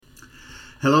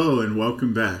Hello and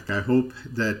welcome back. I hope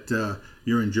that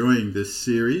you're enjoying this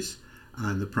series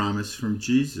on the promise from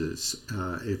Jesus.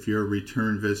 If you're a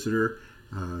return visitor,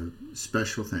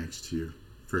 special thanks to you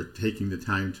for taking the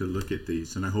time to look at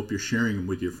these. And I hope you're sharing them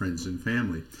with your friends and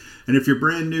family. And if you're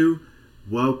brand new,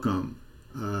 welcome.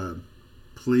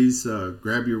 Please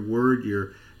grab your word,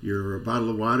 your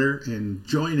bottle of water, and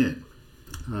join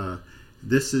in.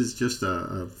 This is just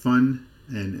a fun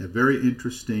and a very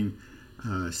interesting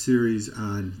series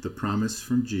on the promise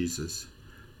from Jesus,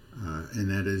 and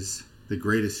that is the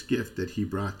greatest gift that he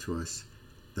brought to us,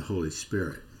 the Holy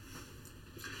Spirit.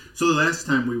 So the last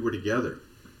time we were together,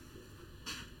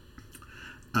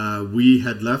 we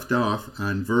had left off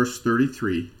on verse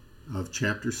 33 of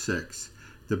chapter 6,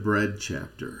 the bread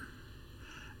chapter,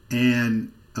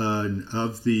 and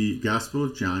of the Gospel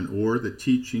of John, or the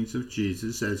teachings of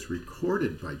Jesus as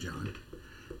recorded by John,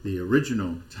 the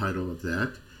original title of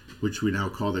that, which we now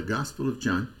call the Gospel of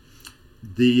John.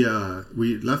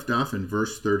 We left off in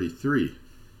verse 33,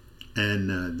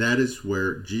 and that is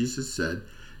where Jesus said,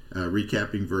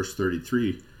 recapping verse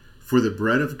 33, "For the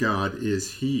bread of God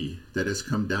is he that has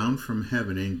come down from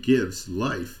heaven and gives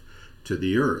life to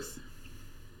the earth."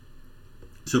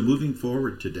 So moving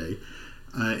forward today,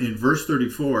 in verse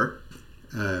 34,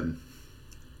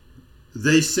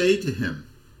 they say to him,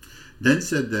 then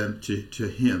said them to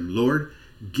him, "Lord,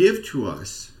 give to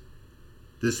us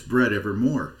this bread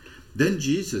evermore." Then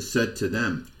Jesus said to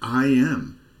them, "I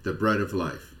am the bread of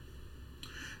life.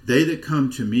 They that come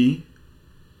to me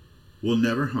will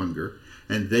never hunger,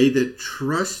 and they that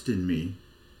trust in me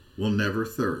will never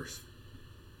thirst."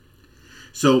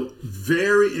 So,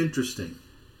 very interesting.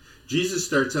 Jesus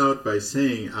starts out by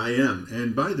saying, "I am."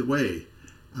 And by the way,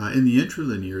 in the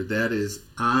interlinear, that is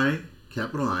I,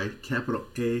 capital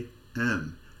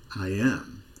A-M. I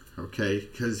am. Okay,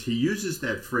 because he uses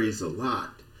that phrase a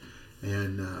lot.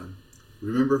 And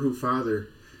remember who Father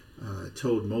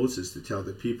told Moses to tell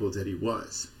the people that he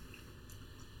was.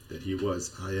 That he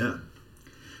was, I am.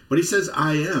 But he says,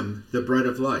 "I am the bread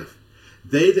of life.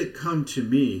 They that come to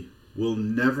me will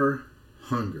never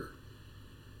hunger."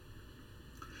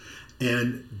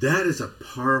 And that is a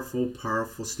powerful,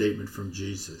 powerful statement from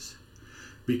Jesus.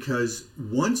 Because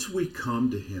once we come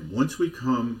to him, once we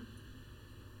come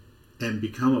and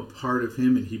become a part of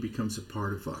him and he becomes a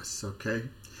part of us, okay?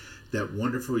 That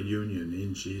wonderful union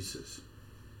in Jesus.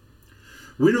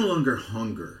 We no longer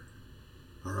hunger,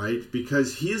 all right?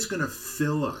 Because he is going to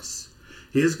fill us.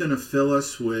 He is going to fill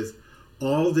us with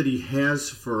all that he has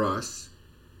for us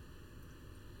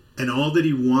and all that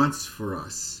he wants for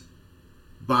us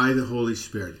by the Holy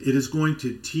Spirit. It is going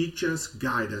to teach us,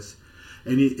 guide us,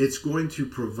 and it's going to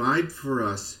provide for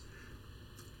us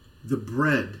the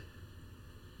bread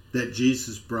that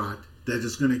Jesus brought that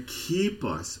is going to keep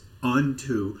us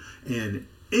unto and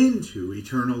into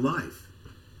eternal life.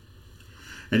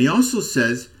 And he also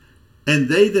says, "And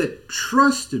they that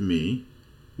trust in me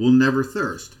will never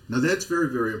thirst." Now that's very,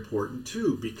 very important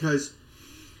too, because,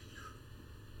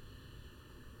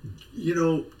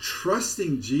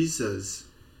 trusting Jesus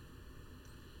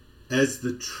as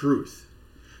the truth,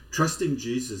 trusting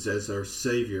Jesus as our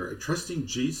Savior, trusting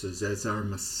Jesus as our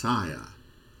Messiah,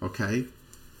 okay?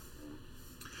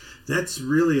 That's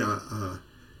really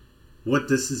what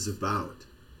this is about.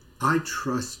 I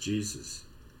trust Jesus.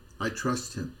 I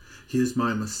trust him. He is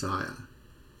my Messiah.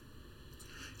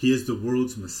 He is the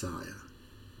world's Messiah.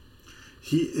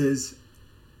 He is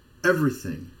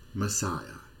everything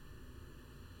Messiah,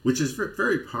 which is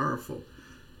very powerful.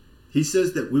 He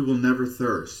says that we will never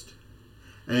thirst.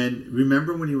 And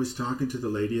remember when he was talking to the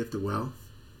lady at the well?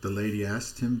 The lady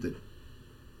asked him,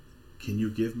 "Can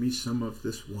you give me some of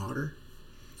this water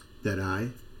that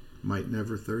I might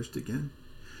never thirst again?"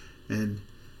 And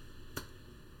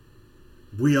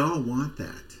we all want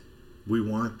that. We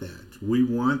want that. We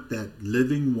want that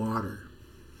living water.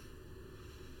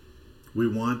 We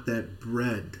want that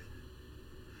bread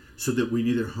so that we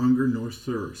neither hunger nor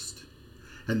thirst.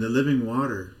 And the living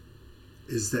water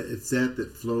is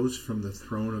that flows from the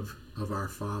throne of our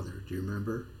Father. Do you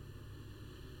remember?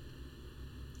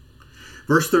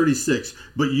 Verse 36,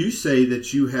 "But you say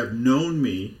that you have known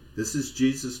me." This is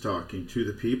Jesus talking to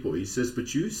the people. He says,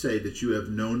 "But you say that you have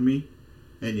known me,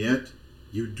 and yet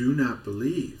you do not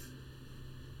believe."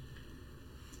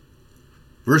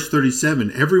 Verse 37,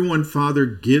 "Everyone Father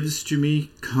gives to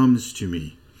me comes to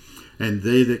me, and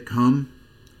they that come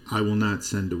I will not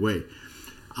send away."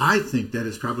 I think that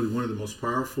is probably one of the most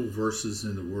powerful verses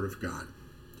in the Word of God.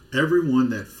 Everyone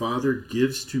that Father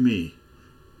gives to me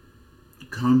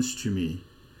comes to me,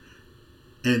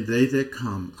 and they that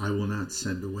come I will not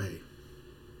send away.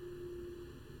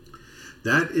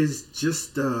 That is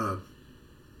just, as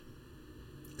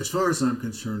far as I'm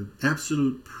concerned,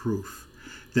 absolute proof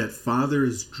that Father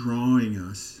is drawing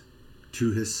us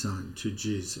to his Son, to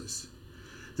Jesus.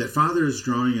 That Father is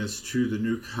drawing us to the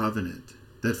new covenant.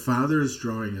 That Father is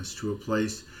drawing us to a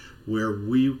place where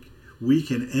we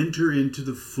can enter into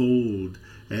the fold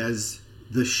as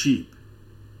the sheep,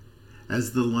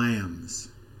 as the lambs,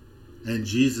 and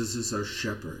Jesus is our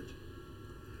shepherd.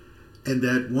 And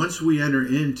that once we enter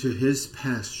into his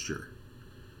pasture,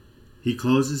 he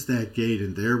closes that gate,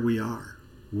 and there we are.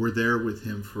 We're there with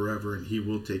him forever, and he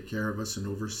will take care of us and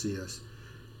oversee us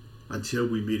until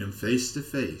we meet him face to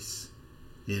face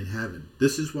in heaven.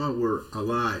 This is while we're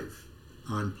alive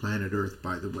on planet Earth,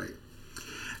 by the way.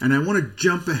 And I want to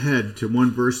jump ahead to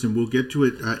one verse, and we'll get to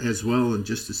it as well in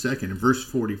just a second. In verse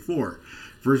 44.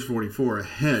 Verse 44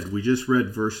 ahead, we just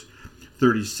read verse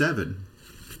 37.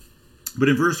 But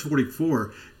in verse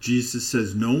 44, Jesus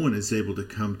says, "No one is able to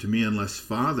come to me unless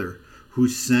Father, who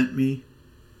sent me,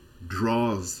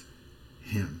 draws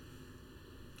him.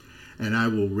 And I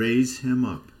will raise him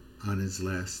up on his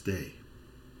last day."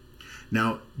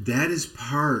 Now, that is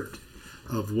part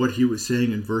of what he was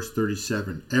saying in verse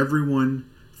 37. Everyone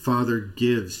Father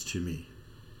gives to me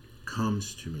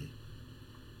comes to me.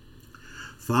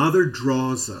 Father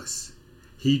draws us.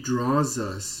 He draws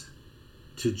us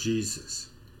to Jesus.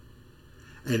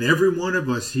 And every one of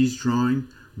us he's drawing,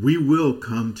 we will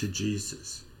come to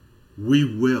Jesus. We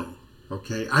will.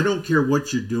 Okay? I don't care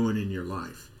what you're doing in your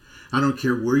life. I don't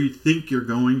care where you think you're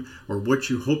going or what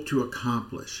you hope to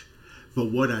accomplish. But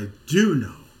what I do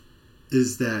know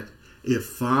is that if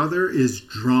Father is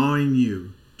drawing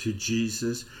you to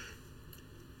Jesus,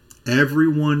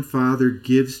 everyone Father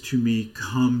gives to me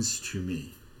comes to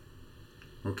me.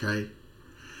 Okay?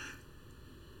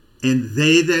 And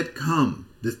they that come,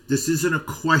 this isn't a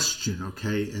question,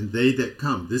 okay? And they that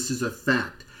come, this is a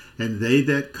fact. And they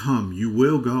that come, you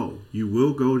will go. You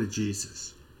will go to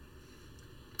Jesus.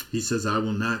 He says, I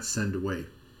will not send away.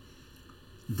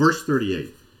 Verse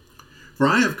 38. For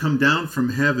I have come down from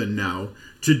heaven now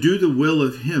to do the will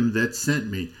of him that sent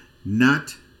me,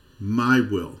 not my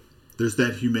will. There's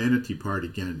that humanity part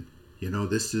again. You know,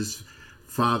 this is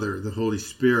Father, the Holy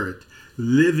Spirit,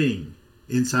 living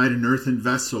inside an earthen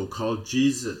vessel called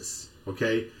Jesus.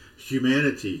 Okay?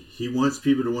 Humanity. He wants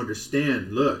people to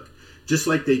understand, look, just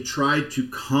like they tried to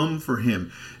come for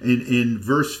him in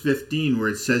verse 15 where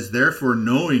it says, therefore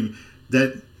knowing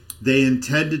that they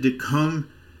intended to come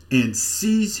and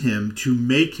seize him to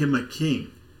make him a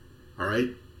king. All right?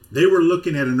 They were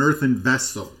looking at an earthen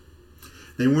vessel.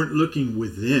 They weren't looking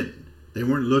within. They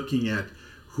weren't looking at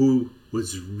who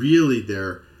was really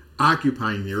there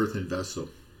occupying the earthen vessel.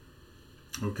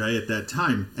 Okay, at that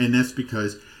time. And that's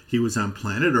because he was on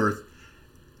planet Earth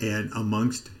and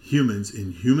amongst humans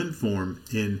in human form,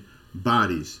 in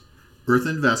bodies.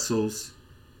 Earthen vessels.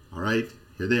 All right,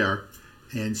 here they are.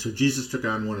 And so Jesus took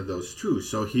on one of those too.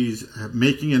 So he's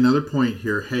making another point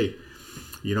here. Hey,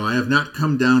 you know, I have not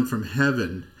come down from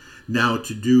heaven now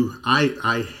to do,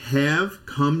 I have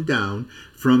come down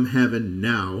from heaven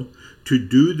now to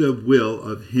do the will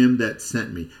of him that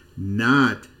sent me,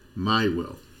 not my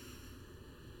will.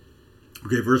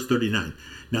 Okay, verse 39.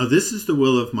 Now this is the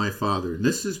will of my Father. And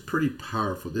this is pretty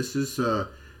powerful. This is,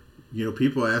 you know,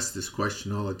 people ask this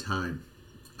question all the time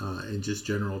in just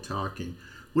general talking.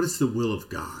 What is the will of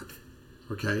God?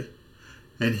 Okay?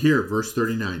 And here, verse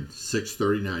 39,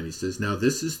 6:39, he says, now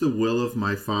this is the will of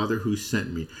my Father who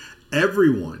sent me.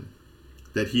 Everyone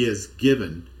that he has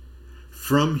given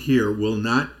from here will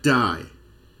not die,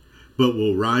 but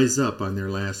will rise up on their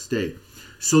last day.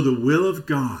 So the will of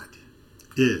God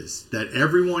is that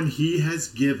everyone he has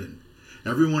given,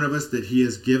 every one of us that he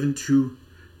has given to,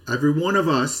 every one of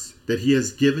us that he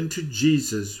has given to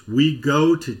Jesus, we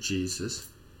go to Jesus,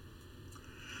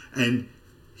 and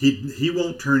he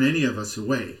won't turn any of us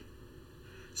away.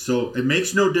 So it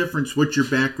makes no difference what your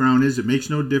background is. It makes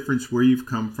no difference where you've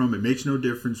come from. It makes no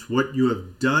difference what you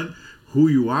have done, who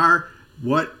you are,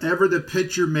 whatever the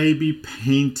picture may be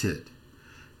painted.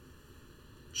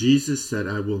 Jesus said,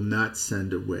 I will not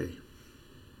send away.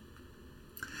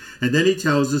 And then he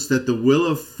tells us that the will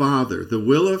of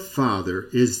Father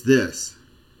is this.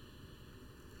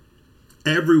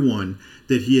 Everyone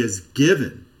that he has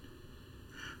given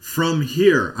from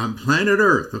here on planet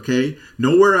Earth, okay,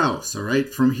 nowhere else, all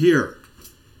right, from here,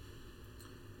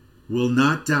 will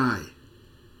not die,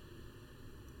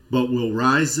 but will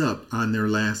rise up on their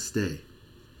last day.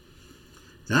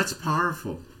 That's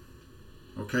powerful,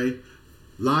 okay?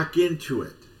 Lock into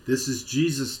it. This is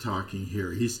Jesus talking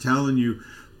here. He's telling you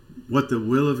what the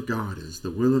will of God is. The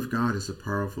will of God is a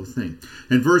powerful thing.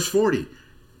 And verse 40,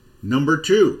 Number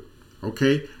 2,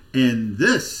 okay? And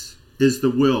this is the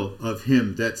will of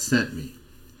him that sent me.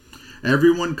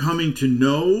 Everyone coming to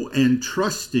know and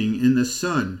trusting in the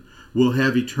Son will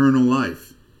have eternal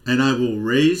life, and I will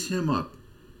raise him up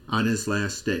on his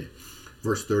last day.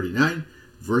 Verse 39,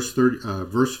 verse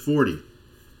 40.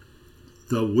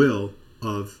 The will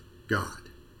of God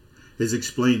is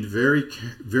explained very,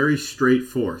 very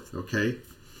straightforward, okay?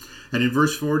 And in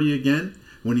verse 40 again,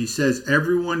 when he says,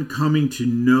 everyone coming to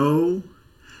know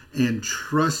and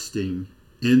trusting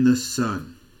in the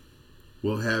Son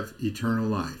will have eternal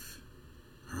life.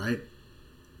 All right?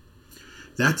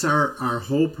 That's our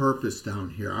whole purpose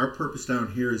down here. Our purpose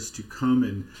down here is to come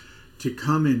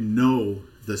and know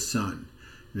the Son.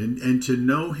 And to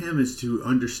know him is to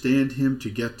understand him, to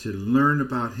get to learn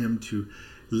about him, to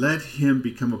let him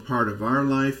become a part of our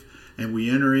life, and we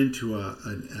enter into a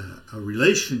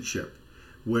relationship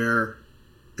where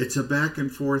it's a back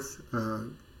and forth.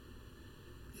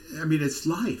 It's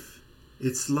life.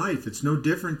 It's life. It's no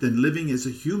different than living as a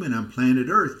human on planet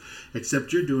Earth,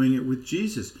 except you're doing it with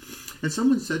Jesus. And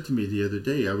someone said to me the other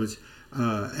day, I was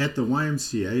at the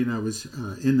YMCA, and I was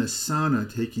in the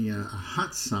sauna, taking a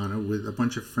hot sauna with a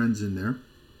bunch of friends in there.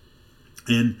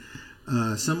 And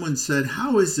someone said,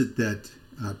 how is it that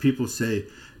people say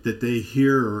that they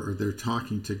hear or they're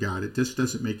talking to God? It just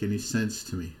doesn't make any sense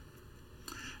to me.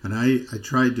 And I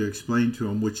tried to explain to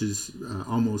them, which is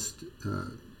almost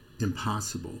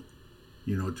impossible,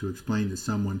 to explain to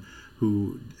someone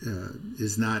who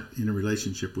is not in a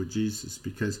relationship with Jesus,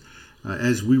 because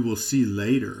as we will see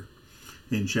later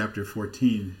in chapter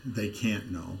 14, they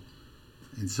can't know.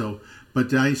 And so,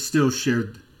 but I still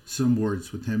shared some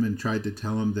words with him and tried to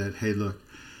tell him that, hey, look,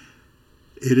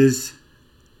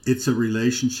 it's a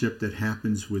relationship that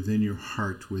happens within your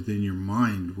heart, within your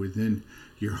mind, within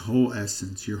your whole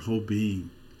essence, your whole being.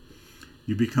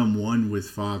 You become one with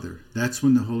Father. That's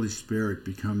when the Holy Spirit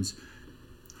becomes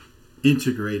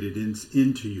integrated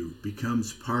into you,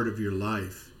 becomes part of your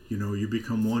life. You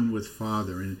become one with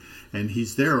Father, and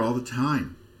he's there all the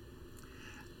time.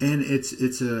 And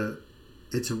it's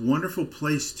a wonderful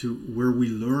place to where we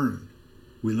learn.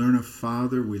 We learn of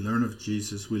Father, we learn of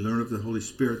Jesus, we learn of the Holy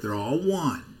Spirit. They're all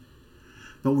one.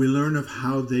 But we learn of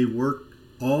how they work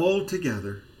all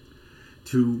together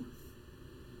to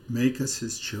make us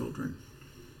his children.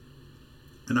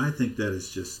 And I think that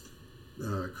is just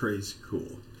crazy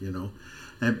cool,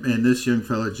 And this young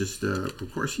fella just,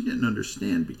 of course, he didn't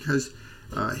understand, because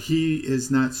he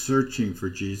is not searching for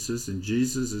Jesus, and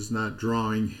Jesus is not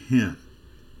drawing him.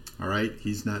 All right?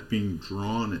 He's not being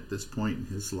drawn at this point in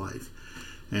his life.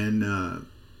 And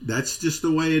that's just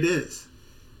the way it is.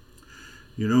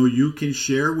 You can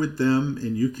share with them,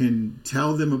 and you can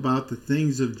tell them about the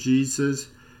things of Jesus,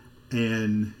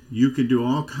 and you can do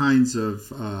all kinds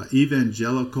of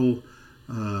evangelical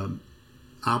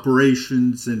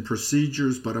operations and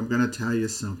procedures, but I'm going to tell you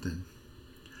something.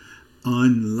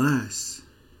 Unless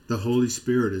the Holy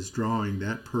Spirit is drawing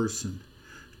that person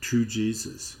to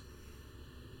Jesus,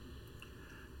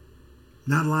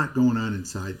 not a lot going on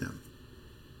inside them.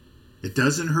 It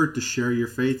doesn't hurt to share your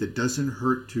faith. It doesn't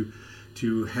hurt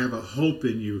to have a hope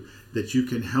in you that you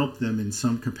can help them in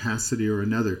some capacity or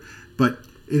another. But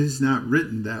it is not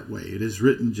written that way. It is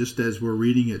written just as we're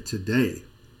reading it today.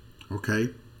 Okay?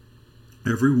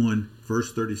 Everyone,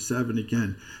 verse 37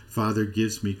 again, Father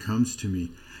gives me, comes to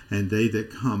me, and they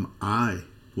that come, I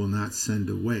will not send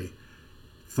away.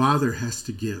 Father has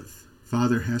to give.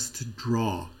 Father has to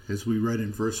draw. As we read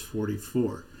in verse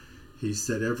 44, he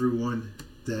said, everyone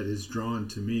that is drawn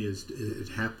to me, it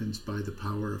happens by the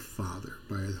power of Father,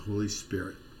 by the Holy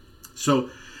Spirit.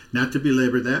 So, not to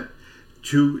belabor that,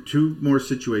 two more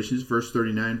situations, verse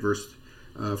 39, verse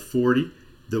 40,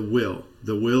 the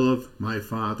will of my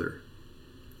Father.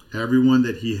 Everyone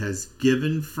that he has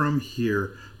given from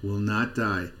here will not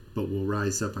die, but will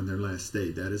rise up on their last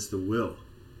day. That is the will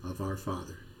of our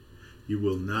Father. You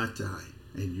will not die,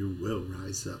 and you will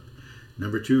rise up.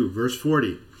 Number 2, verse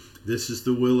 40. This is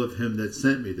the will of him that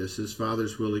sent me. This is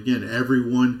Father's will again.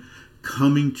 Everyone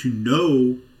coming to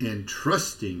know and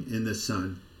trusting in the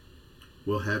Son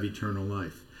will have eternal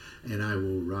life, and I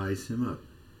will rise him up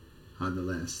on the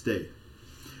last day.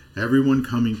 Everyone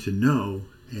coming to know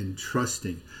and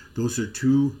trusting. Those are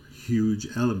two huge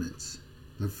elements.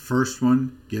 The first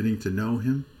one, getting to know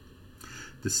him.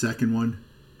 The second one,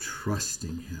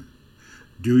 trusting him.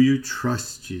 Do you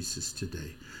trust Jesus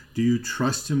today? Do you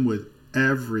trust him with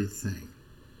everything?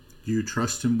 Do you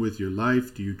trust him with your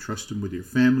life? Do you trust him with your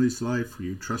family's life? Do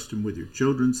you trust him with your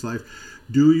children's life?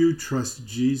 Do you trust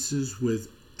Jesus with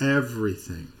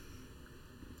everything?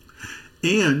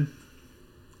 And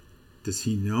does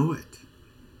he know it?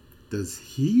 does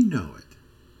he know it?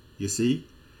 You see,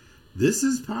 this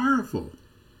is powerful.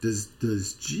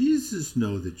 Does Jesus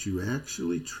know that you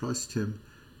actually trust him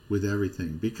with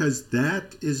everything? Because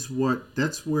that's where,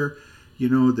 the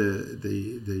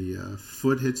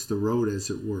foot hits the road, as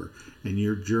it were, and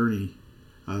your journey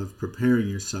of preparing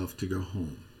yourself to go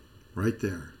home. Right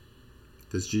there.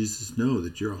 Does Jesus know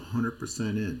that you're 100%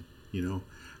 in?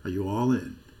 Are you all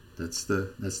in? That's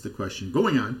the question.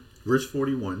 Going on, verse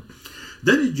 41.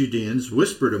 Then the Judeans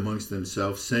whispered amongst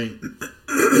themselves, saying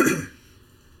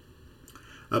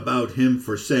about him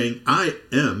for saying, I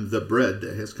am the bread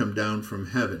that has come down from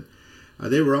heaven.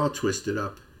 They were all twisted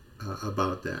up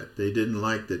about that. They didn't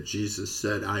like that Jesus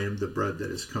said, I am the bread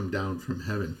that has come down from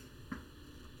heaven.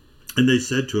 And they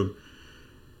said to him,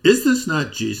 is this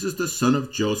not Jesus, the son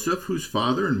of Joseph, whose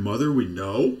father and mother we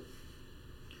know?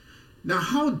 Now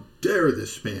how dare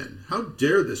this man, how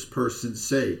dare this person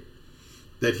say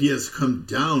that he has come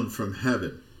down from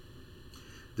heaven?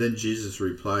 Then Jesus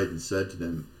replied and said to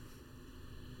them,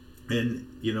 and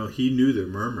he knew their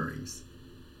murmurings,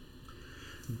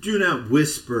 do not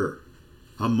whisper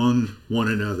among one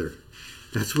another.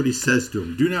 That's what he says to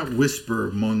them. Do not whisper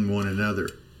among one another.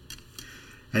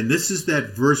 And this is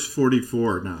that verse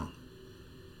 44 now,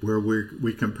 where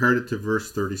we compared it to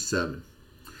verse 37.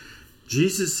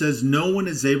 Jesus says, no one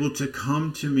is able to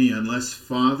come to me unless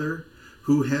Father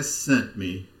who has sent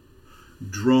me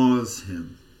draws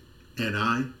him, and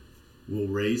I will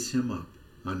raise him up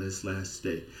on his last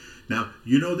day. Now,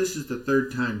 this is the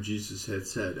third time Jesus had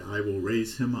said, I will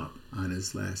raise him up on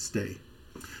his last day.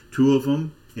 Two of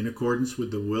them in accordance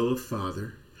with the will of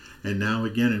Father, and now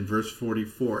again in verse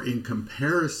 44 in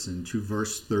comparison to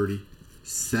verse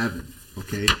 37.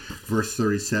 Okay, verse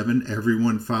 37,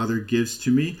 everyone Father gives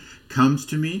to me comes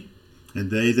to me, and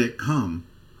they that come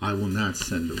I will not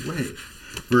send away.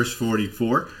 Verse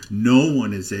 44, no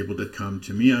one is able to come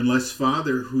to me unless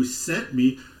Father who sent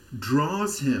me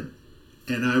draws him,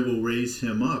 and I will raise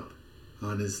him up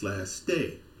on his last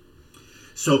day.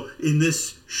 So in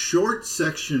this short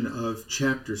section of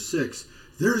chapter 6,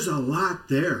 there's a lot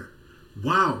there.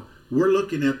 Wow, we're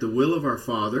looking at the will of our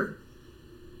Father,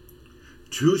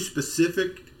 two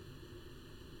specific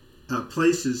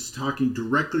places talking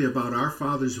directly about our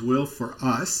Father's will for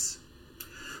us.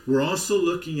 We're also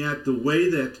looking at the way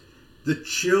that the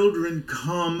children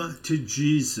come to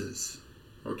Jesus.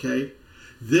 Okay?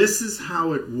 This is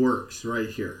how it works right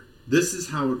here. This is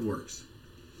how it works.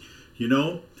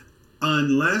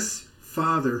 Unless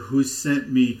Father who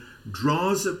sent me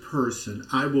draws a person,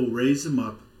 I will raise him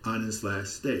up on his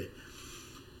last day.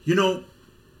 I'm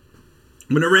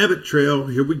going to rabbit trail.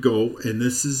 Here we go. And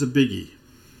this is a biggie.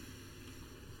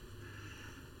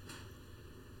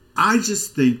 I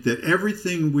just think that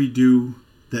everything we do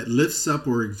that lifts up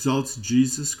or exalts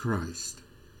Jesus Christ,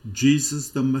 Jesus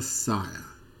the Messiah,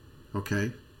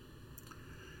 okay?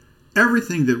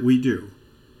 Everything that we do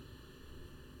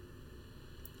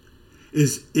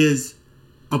is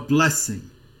a blessing.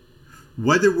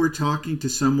 Whether we're talking to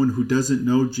someone who doesn't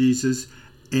know Jesus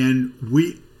and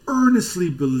we earnestly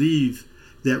believe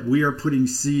that we are putting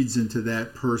seeds into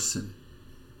that person,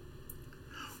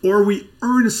 or we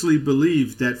earnestly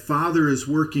believe that Father is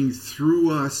working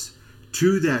through us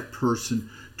to that person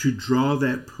to draw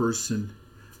that person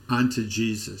onto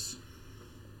Jesus.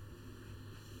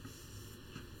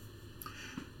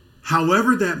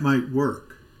 However that might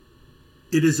work,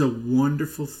 it is a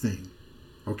wonderful thing,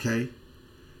 okay?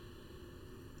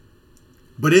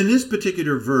 But in this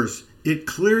particular verse, it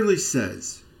clearly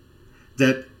says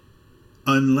that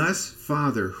unless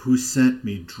Father who sent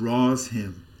me draws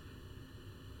him,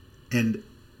 and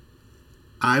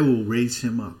I will raise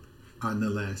him up on the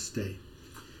last day.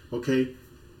 Okay?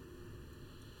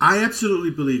 I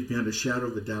absolutely believe beyond a shadow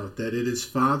of a doubt that it is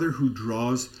Father who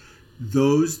draws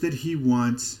those that he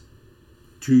wants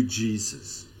to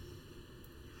Jesus.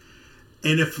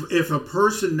 And if a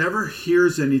person never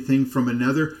hears anything from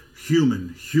another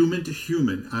human to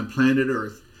human on planet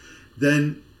Earth,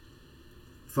 then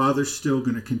Father's still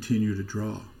going to continue to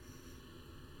draw.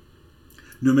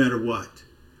 No matter what.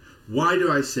 Why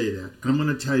do I say that? I'm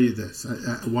going to tell you this.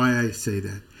 Why I say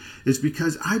that is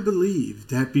because I believe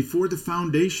that before the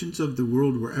foundations of the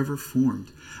world were ever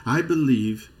formed, I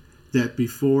believe that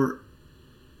before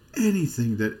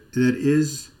anything that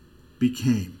is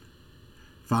became,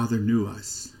 Father knew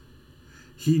us.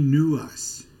 He knew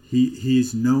us.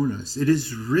 He's known us. It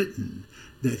is written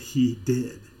that he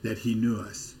did, that he knew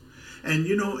us. And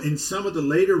in some of the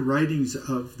later writings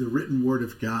of the written word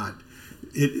of God,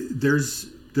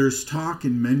 there's talk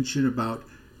and mention about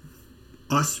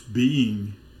us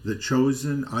being the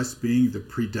chosen, us being the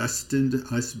predestined,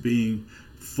 us being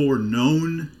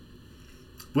foreknown.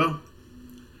 Well,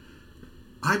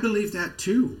 I believe that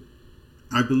too.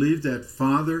 I believe that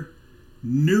Father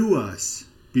knew us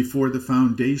before the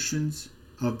foundations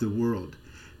of the world,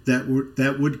 that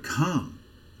would come,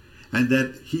 and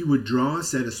that he would draw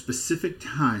us at a specific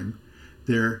time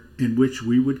there in which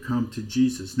we would come to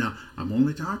Jesus. Now, I'm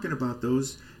only talking about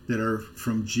those that are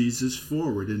from Jesus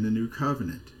forward in the new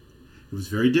covenant. It was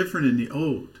very different in the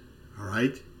old, all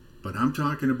right? But I'm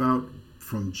talking about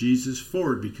from Jesus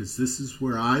forward, because this is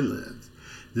where I live.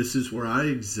 This is where I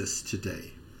exist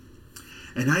today.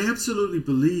 And I absolutely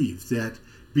believe that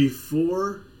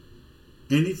before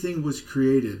anything was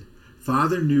created,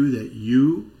 Father knew that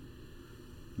you,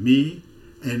 me,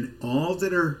 and all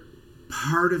that are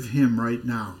part of him right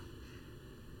now,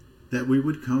 that we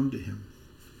would come to him.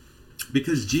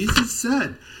 Because Jesus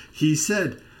said, he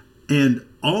said, and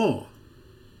all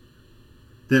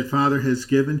that Father has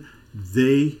given,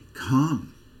 they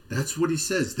come. That's what he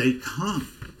says. They come.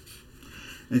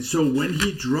 And so when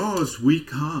he draws, we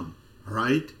come. All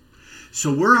right?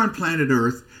 So we're on planet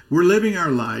Earth. We're living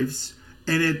our lives.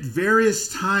 And at various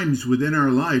times within our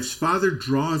lives, Father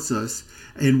draws us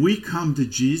and we come to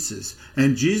Jesus.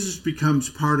 And Jesus becomes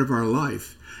part of our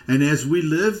life. And as we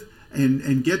live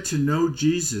and get to know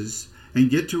Jesus and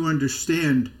get to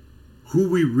understand who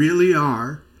we really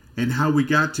are and how we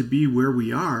got to be where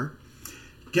we are,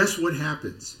 guess what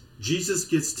happens? Jesus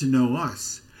gets to know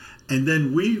us. And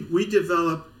then we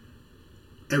develop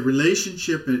a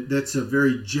relationship that's a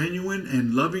very genuine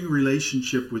and loving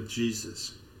relationship with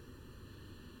Jesus.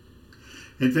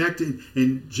 In fact,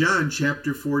 in John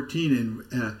chapter 14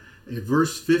 and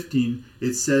verse 15,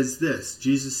 it says this.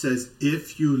 Jesus says,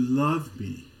 if you love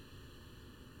me,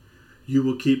 you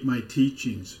will keep my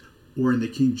teachings, or in the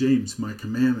King James, my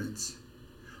commandments,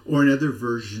 or in other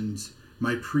versions,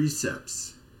 my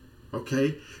precepts.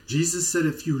 Okay? Jesus said,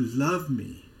 if you love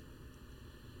me,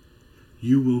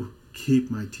 you will keep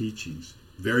my teachings.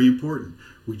 Very important.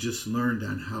 We just learned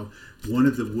on how one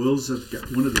of the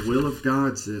will of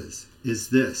God's is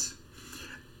this.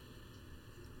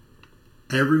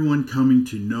 Everyone coming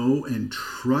to know and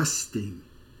trusting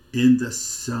in the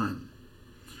Son.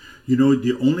 You know,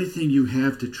 the only thing you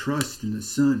have to trust in the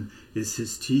Son is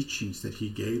his teachings that he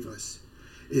gave us.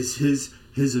 Is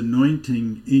his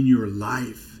anointing in your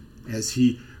life as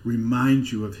he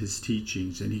reminds you of his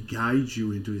teachings and he guides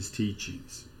you into his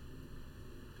teachings.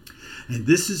 And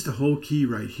this is the whole key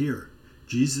right here.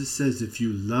 Jesus says, if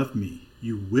you love me,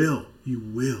 you will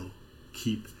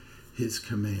keep his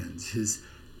commands, his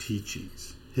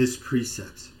teachings, his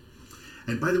precepts.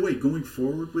 And by the way, going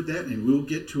forward with that, and we'll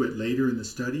get to it later in the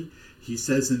study, he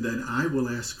says, and then I will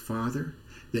ask Father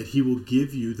that he will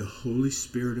give you the Holy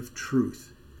Spirit of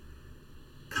truth.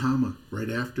 Comma, right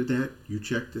after that, you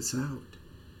check this out.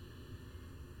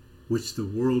 Which the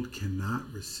world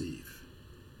cannot receive.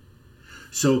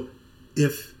 So,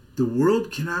 if the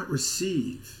world cannot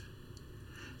receive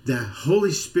the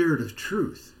Holy Spirit of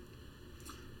truth,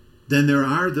 then there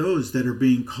are those that are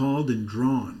being called and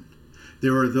drawn.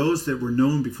 There are those that were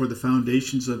known before the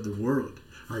foundations of the world.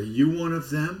 Are you one of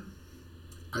them?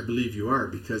 I believe you are,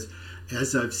 because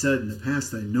as I've said in the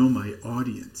past, I know my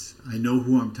audience. I know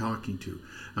who I'm talking to.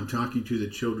 I'm talking to the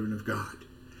children of God.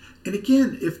 And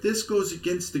again, if this goes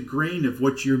against the grain of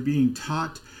what you're being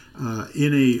taught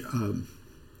in a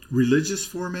religious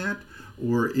format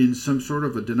or in some sort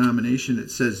of a denomination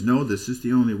that says, no, this is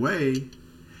the only way,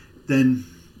 then,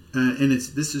 and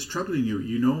this is troubling you,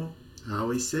 you know, I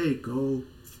always say, don't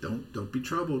be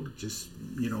troubled. Just,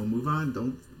 move on.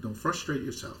 Don't frustrate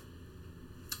yourself.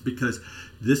 Because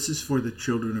this is for the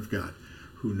children of God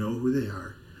who know who they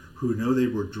are, who know they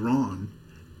were drawn,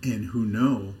 and who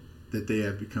know that they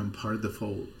have become part of the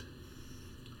fold.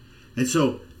 And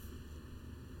so,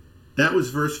 that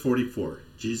was verse 44.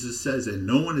 Jesus says, and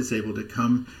no one is able to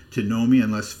come to know me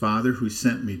unless Father who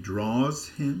sent me draws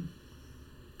him,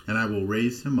 and I will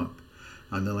raise him up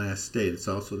on the last day. It's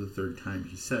also the third time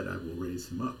he said, I will raise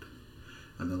him up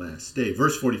on the last day.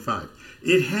 Verse 45.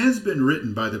 It has been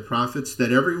written by the prophets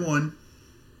that everyone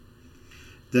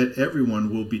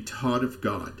will be taught of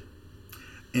God.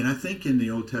 And I think in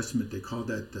the Old Testament they call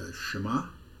that the Shema,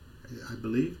 I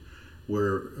believe,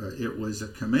 where it was a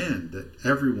command that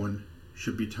everyone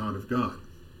should be taught of God.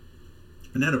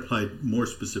 And that applied more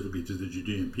specifically to the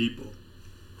Judean people.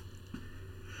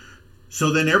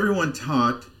 So then everyone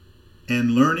taught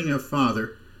and learning of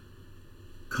Father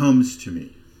comes to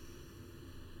me.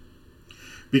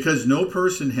 Because no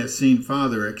person has seen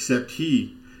Father except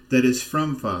he that is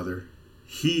from Father.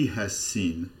 He has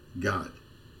seen God.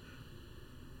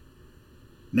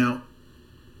 Now,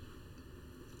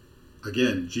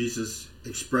 Again, Jesus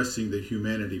expressing the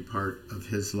humanity part of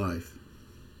his life.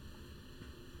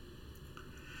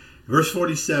 Verse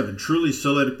 47, truly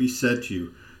so let it be said to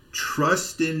you,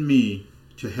 trust in me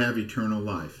to have eternal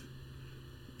life.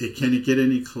 Can it get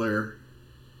any clearer?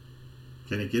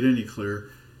 Can it get any clearer?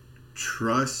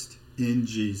 Trust in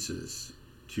Jesus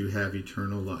to have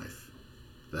eternal life.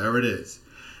 There it is.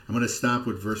 I'm going to stop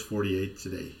with verse 48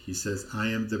 today. He says, I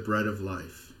am the bread of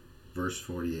life. Verse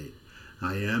 48.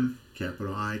 I am,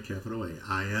 capital I, capital A.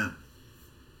 I am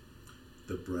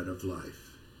the bread of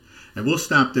life. And we'll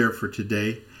stop there for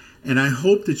today. And I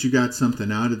hope that you got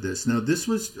something out of this. Now, this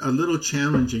was a little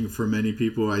challenging for many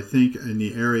people, I think, in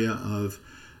the area of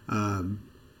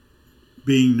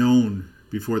being known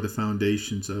before the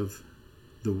foundations of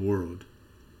the world.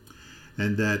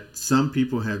 And that some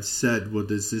people have said, well,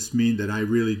 does this mean that I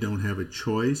really don't have a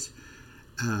choice?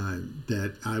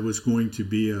 That I was going to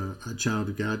be a child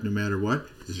of God no matter what?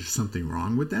 Is there something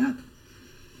wrong with that?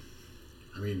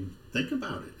 I mean, think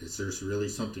about it. Is there really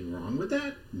something wrong with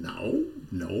that? No.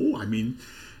 I mean,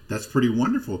 that's pretty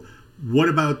wonderful. What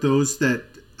about those that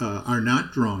are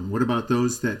not drawn? What about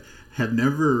those that have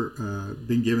never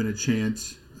been given a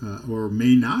chance or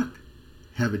may not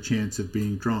have a chance of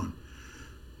being drawn?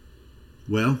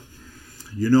 Well,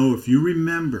 if you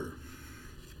remember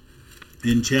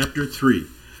in chapter 3,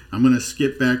 I'm going to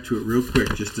skip back to it real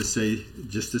quick just to say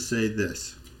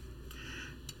this.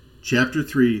 Chapter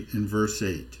 3 and verse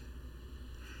 8.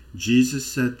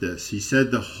 Jesus said this. He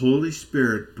said, the Holy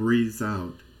Spirit breathes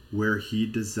out where he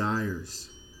desires.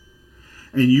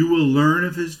 And you will learn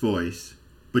of his voice,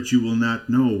 but you will not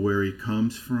know where he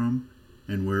comes from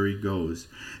and where he goes.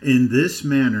 In this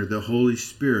manner, the Holy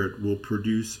Spirit will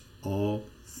produce all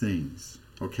things.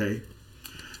 Okay?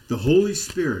 The Holy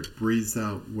Spirit breathes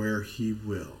out where he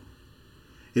will.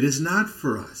 It is not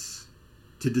for us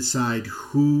to decide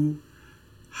who,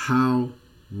 how,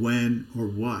 when, or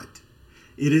what.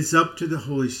 It is up to the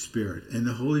Holy Spirit, and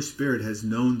the Holy Spirit has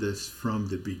known this from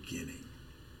the beginning.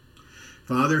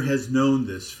 Father has known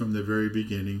this from the very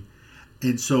beginning,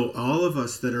 and so all of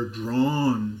us that are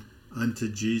drawn unto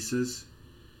Jesus,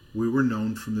 we were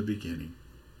known from the beginning.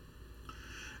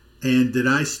 And did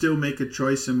I still make a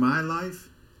choice in my life?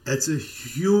 As a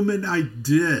human, I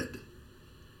did.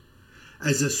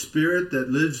 As a spirit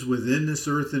that lives within this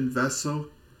earthen vessel,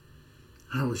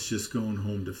 I was just going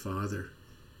home to Father.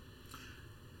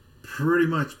 Pretty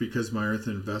much because my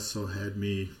earthen vessel had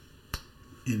me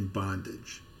in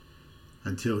bondage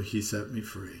until he set me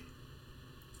free.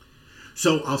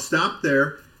 So I'll stop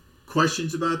there.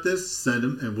 Questions about this, send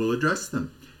them and we'll address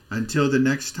them. Until the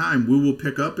next time, we will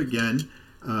pick up again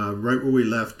right where we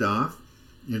left off.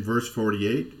 In verse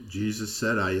 48, Jesus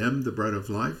said, I am the bread of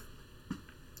life.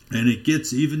 And it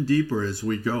gets even deeper as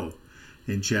we go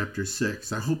in chapter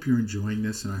 6. I hope you're enjoying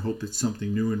this, and I hope it's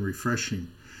something new and refreshing.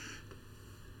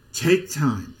 Take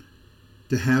time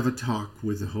to have a talk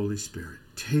with the Holy Spirit.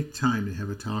 Take time to have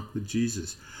a talk with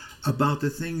Jesus about the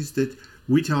things that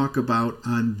we talk about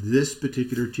on this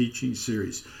particular teaching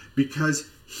series, because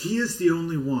he is the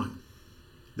only one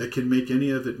that can make any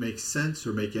of it make sense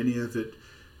or make any of it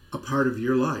a part of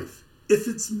your life, if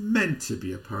it's meant to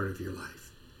be a part of your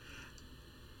life.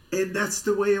 And that's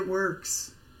the way it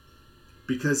works,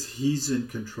 because he's in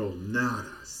control, not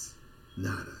us.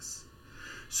 Not us.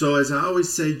 So as I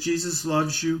always say, Jesus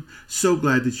loves you. So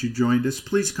glad that you joined us.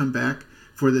 Please come back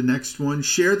for the next one.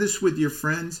 Share this with your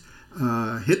friends.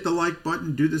 Hit the like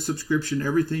button. Do the subscription.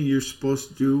 Everything you're supposed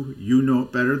to do. You know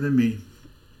it better than me.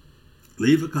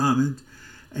 Leave a comment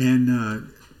and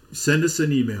send us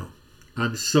an email.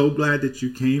 I'm so glad that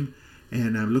you came,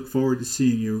 and I look forward to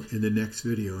seeing you in the next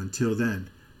video. Until then,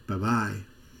 bye-bye.